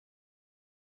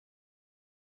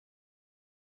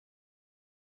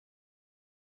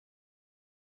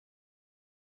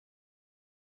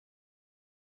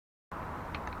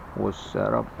was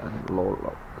set up and load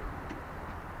up.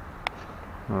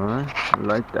 Alright,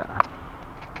 like that.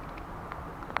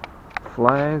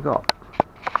 Flag up.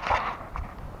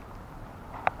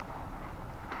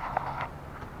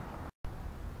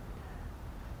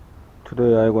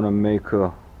 Today I'm gonna make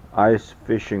a ice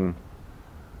fishing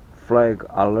flag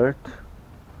alert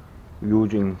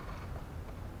using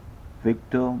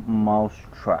Victor mouse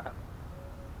trap.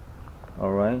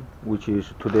 Alright, which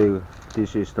is today,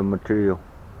 this is the material.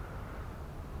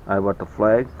 I bought the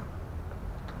flag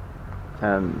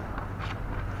and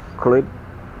clip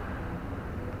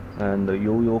and the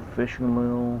yo-yo fishing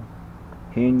reel,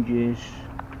 hinges,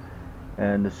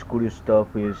 and the screw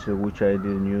stuff is which I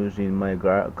didn't use in my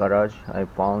garage. I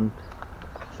found,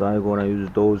 so I'm gonna use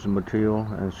those material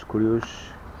and screws.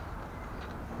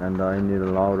 And I need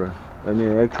a louder. I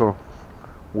need actual,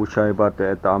 which I bought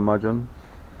at Amazon.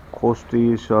 Cost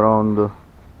is around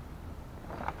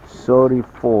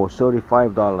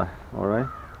 $35. All right.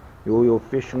 Yo-yo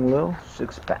fishing reel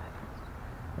 6-pack,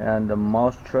 and the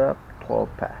mouse trap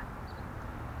 12-pack.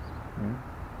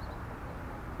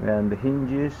 And the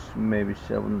hinges maybe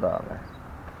 $7.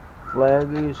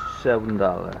 Flag is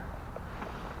 $7.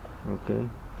 Okay.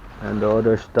 And the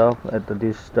other stuff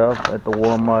this stuff at the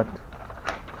Walmart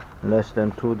less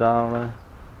than $2.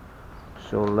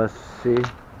 So let's see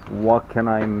what can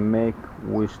I make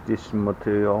with this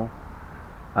material.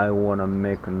 I wanna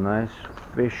make a nice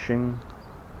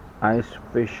ice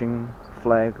fishing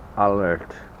flag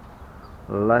alert.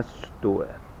 Let's do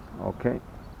it. Okay.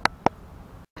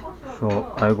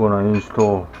 So I'm gonna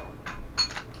install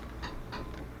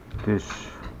this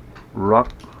rock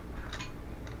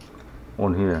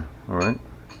on here. All right.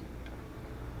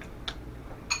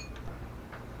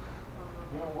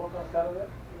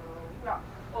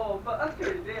 Oh, but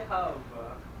actually they have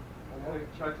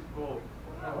church go,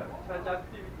 church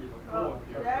activity go.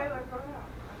 Yeah,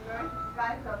 we're going to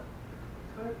fly them.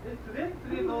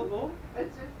 Today no go?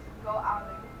 It's just go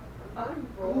outing. ゴー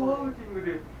アウティング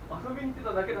で遊びに行って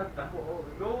ただけだった。ノ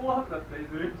ーワークだった、い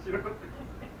ずれにしろ。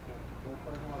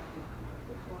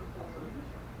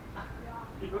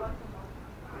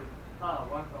あ、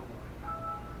ワンサム。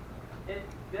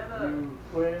The other.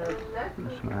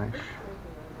 That's nice.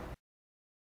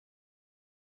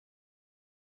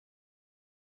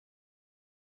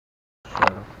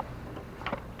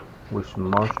 With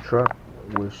mouse trap,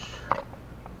 with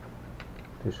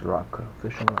this rocker,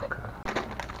 fishing rocker.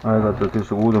 I got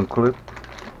this wooden clip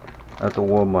at the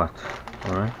Walmart.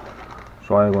 Alright,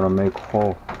 so I'm gonna make a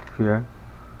hole here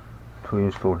to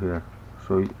install here.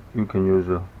 So you can use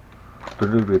a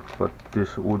drill bit, but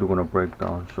this wood gonna break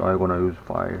down. So I'm gonna use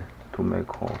fire to make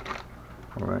hole.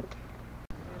 Alright.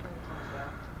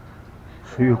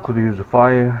 So you could use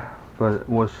fire, but it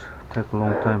was take a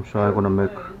long time. So I'm gonna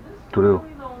make drill.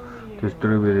 This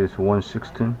drill bit is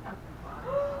 1/16.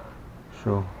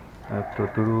 So I have to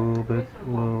drill bit a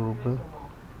little bit.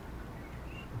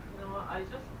 No, I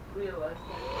just realized.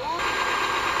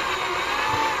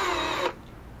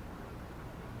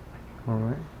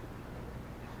 Alright.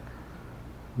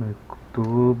 Make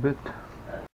drill bit.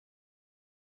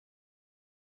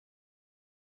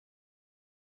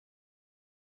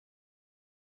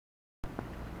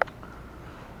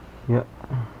 Yeah.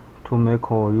 To make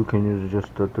hole you can use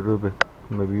just a drill bit.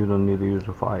 Maybe you don't need to use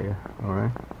a fire.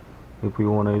 Alright. If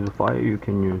you want to use fire you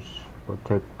can use, but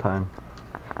take time.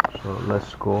 So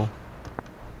let's go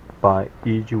by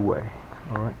easy way.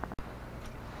 Alright.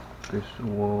 This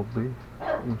will be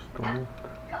installed.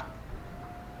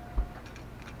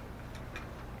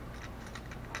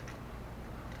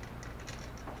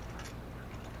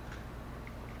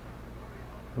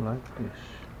 Like this.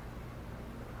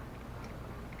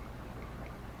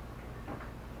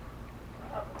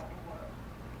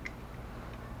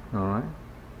 Alright.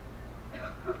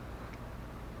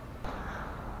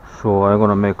 So I'm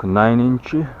gonna make a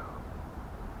 9-inch.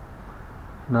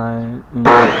 9-inch.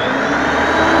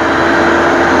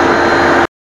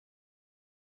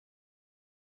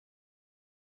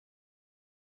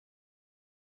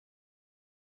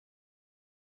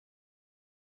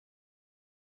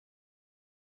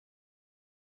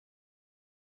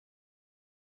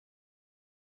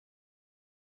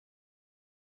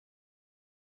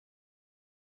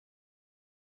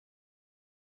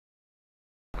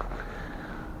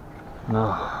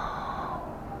 Now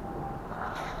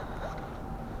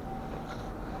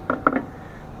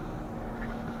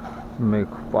make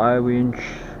 5-inch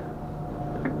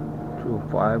to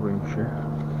 5-inch.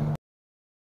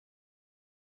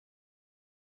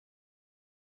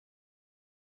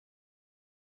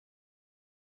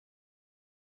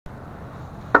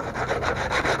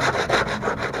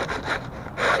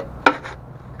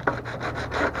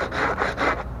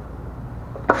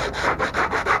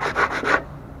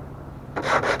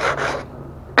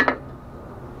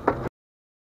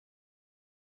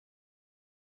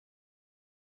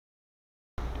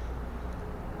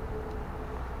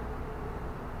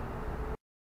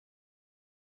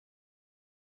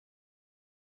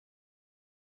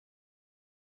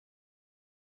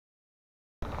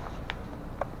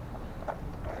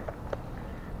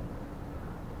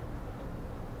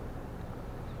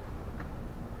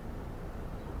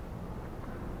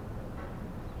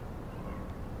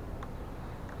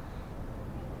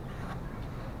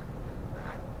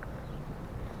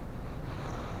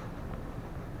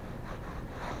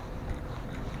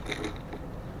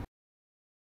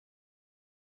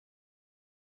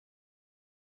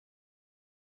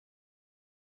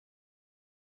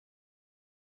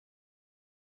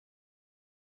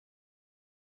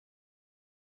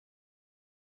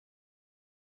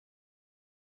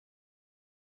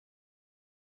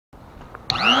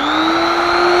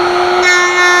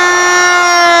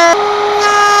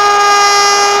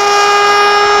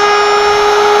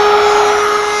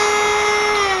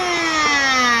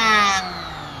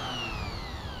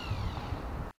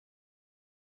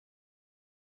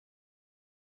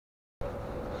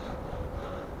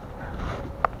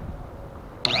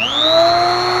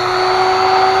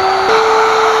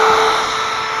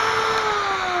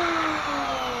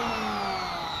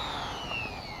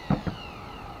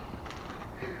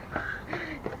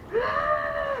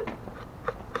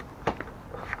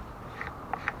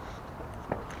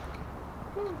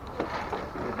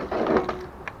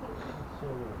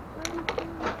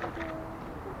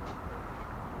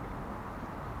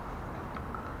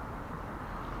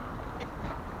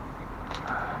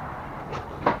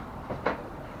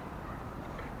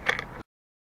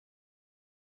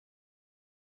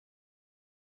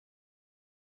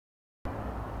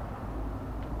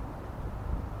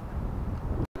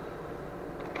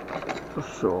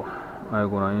 So I'm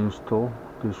gonna install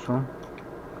this one.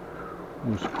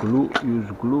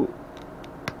 Use glue.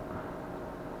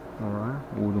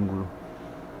 Alright, wooden glue.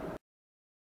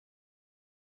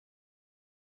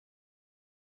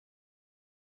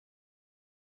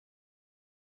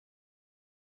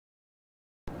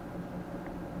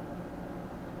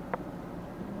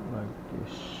 Like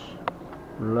this.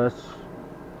 Let's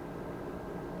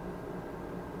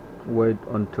wait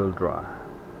until dry.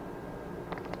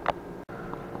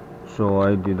 So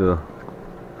I did a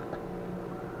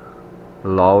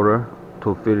louder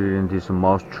to fit it in this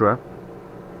mouse trap,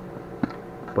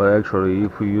 but actually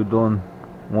if you don't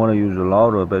want to use a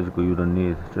louder, basically you don't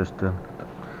need just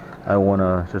I want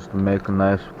to just make a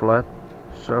nice flat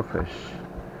surface.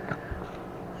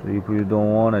 So if you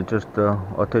don't want to just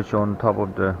attach on top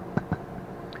of the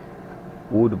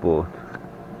wood board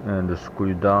and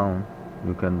screw down,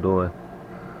 you can do it.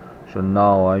 So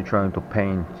now I'm trying to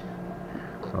paint.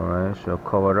 Alright, so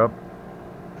cover up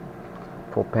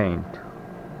for paint,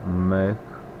 make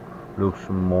looks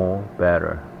more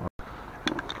better.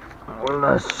 Well,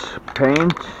 let's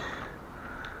paint,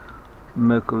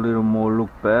 make a little more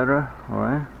look better.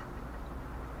 Alright.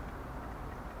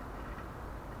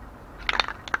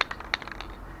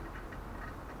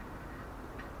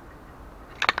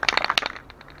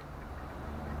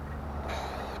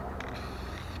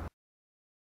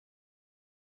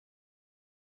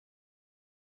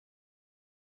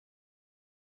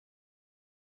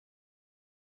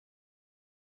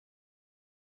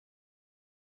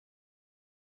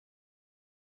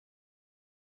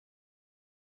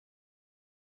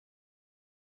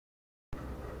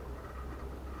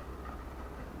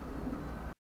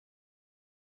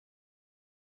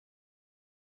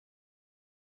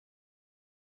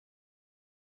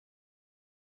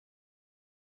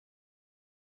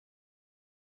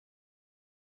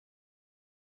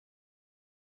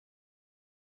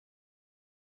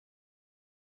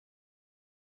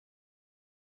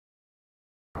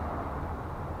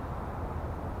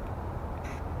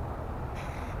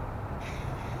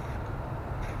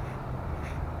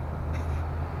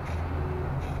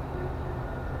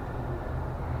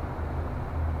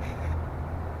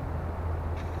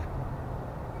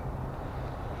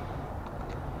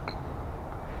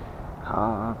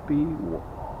 Happy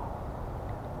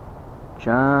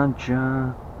Chan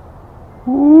Chan.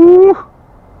 Woo!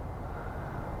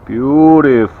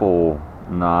 Beautiful.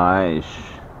 Nice.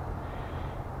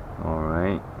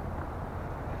 Alright.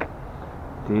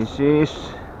 This is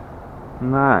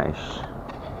nice.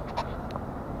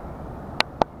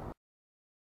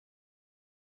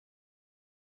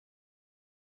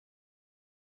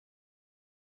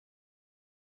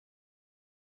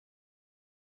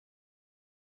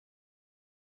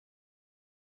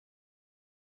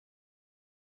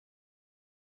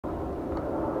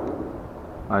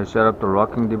 I set up the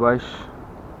locking device.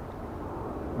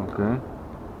 Okay,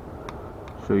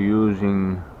 so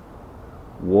using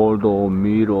wall door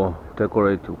mirror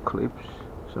decorative clips,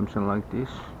 something like this.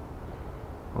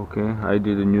 Okay, I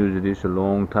didn't use this a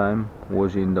long time,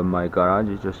 was in my garage,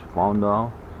 just found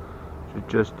out, so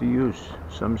just to use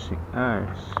something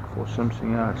else for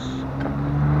something else.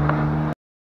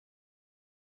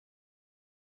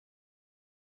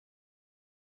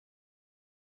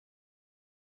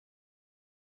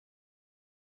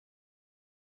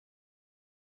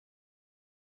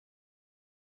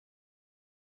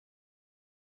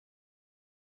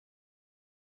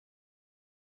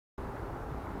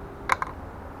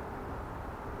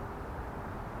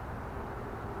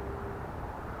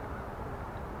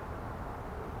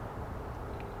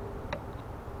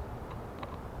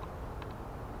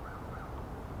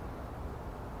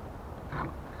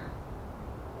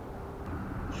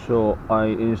 So I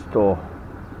install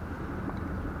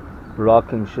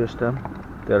locking system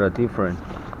that are different.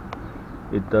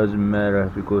 It doesn't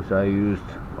matter because I used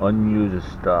unused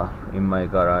stuff in my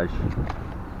garage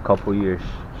couple years,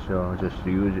 so just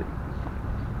use it.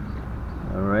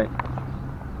 Alright,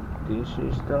 this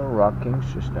is the locking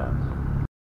system.